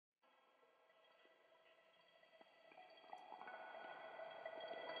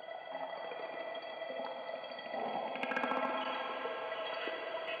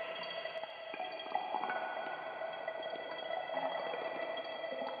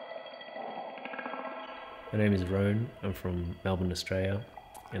My name is Rone, I'm from Melbourne, Australia,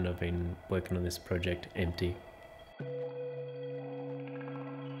 and I've been working on this project, Empty.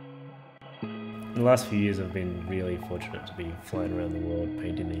 In the last few years I've been really fortunate to be flying around the world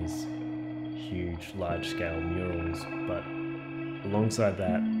painting these huge, large-scale murals, but alongside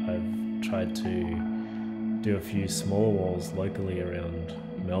that I've tried to do a few smaller walls locally around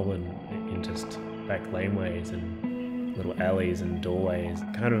Melbourne in just back laneways and little alleys and doorways.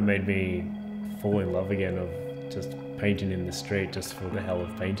 It kind of made me fall in love again of just painting in the street just for the hell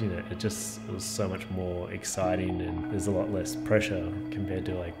of painting it. It was so much more exciting, and there's a lot less pressure compared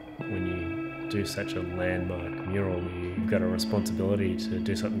to like when you do such a landmark mural. You've got a responsibility to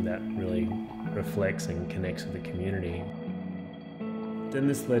do something that really reflects and connects with the community. Then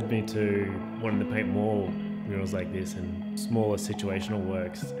this led me to wanting to paint more murals like this and smaller situational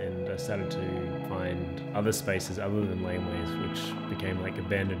works, and I started to find other spaces other than laneways, which became like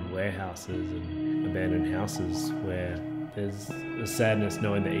abandoned warehouses and abandoned houses where there's a sadness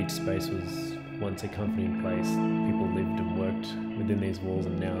knowing that each space was once a comforting place. People lived and worked within these walls,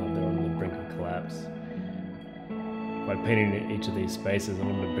 and now they're on the brink of collapse. By painting each of these spaces, I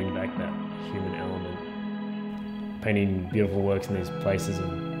wanted to bring back that human element. Painting beautiful works in these places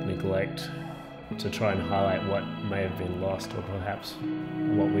of neglect to try and highlight what may have been lost, or perhaps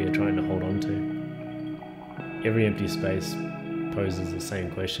what we are trying to hold on to. Every empty space poses the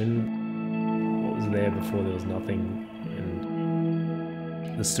same question: what was there before there was nothing?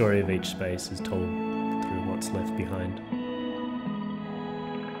 And the story of each space is told through what's left behind.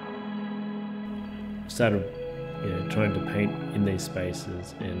 I started trying to paint in these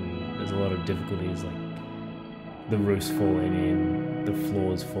spaces, and there's a lot of difficulties, like the roof's falling in, the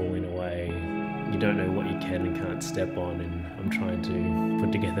floor's falling away. You don't know what you can and can't step on, and I'm trying to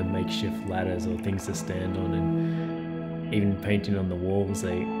put together makeshift ladders or things to stand on, and even painting on the walls,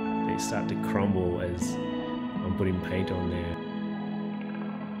 they start to crumble as I'm putting paint on there.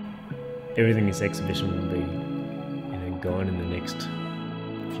 Everything in this exhibition will be gone in the next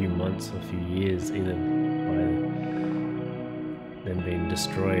few months or few years, either by them being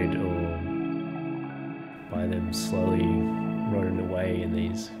destroyed or by them slowly rotting away in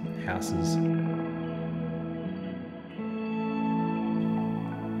these houses.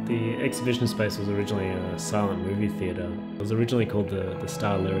 The exhibition space was originally a silent movie theatre. It was originally called the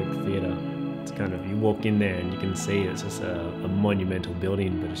Star Lyric Theatre. It's kind of, you walk in there and you can see it's just a monumental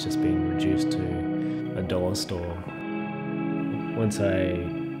building, but it's just been reduced to a dollar store. Once I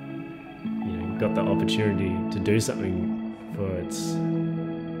got the opportunity to do something for its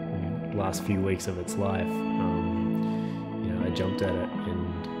last few weeks of its life, I jumped at it,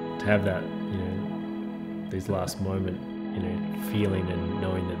 and to have that, these last moment, feeling and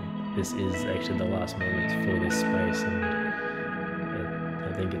knowing that this is actually the last moments for this space, and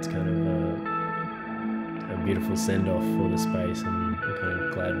I think it's kind of a beautiful send-off for the space, and I'm kind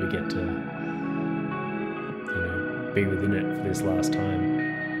of glad we get to, be within it for this last time.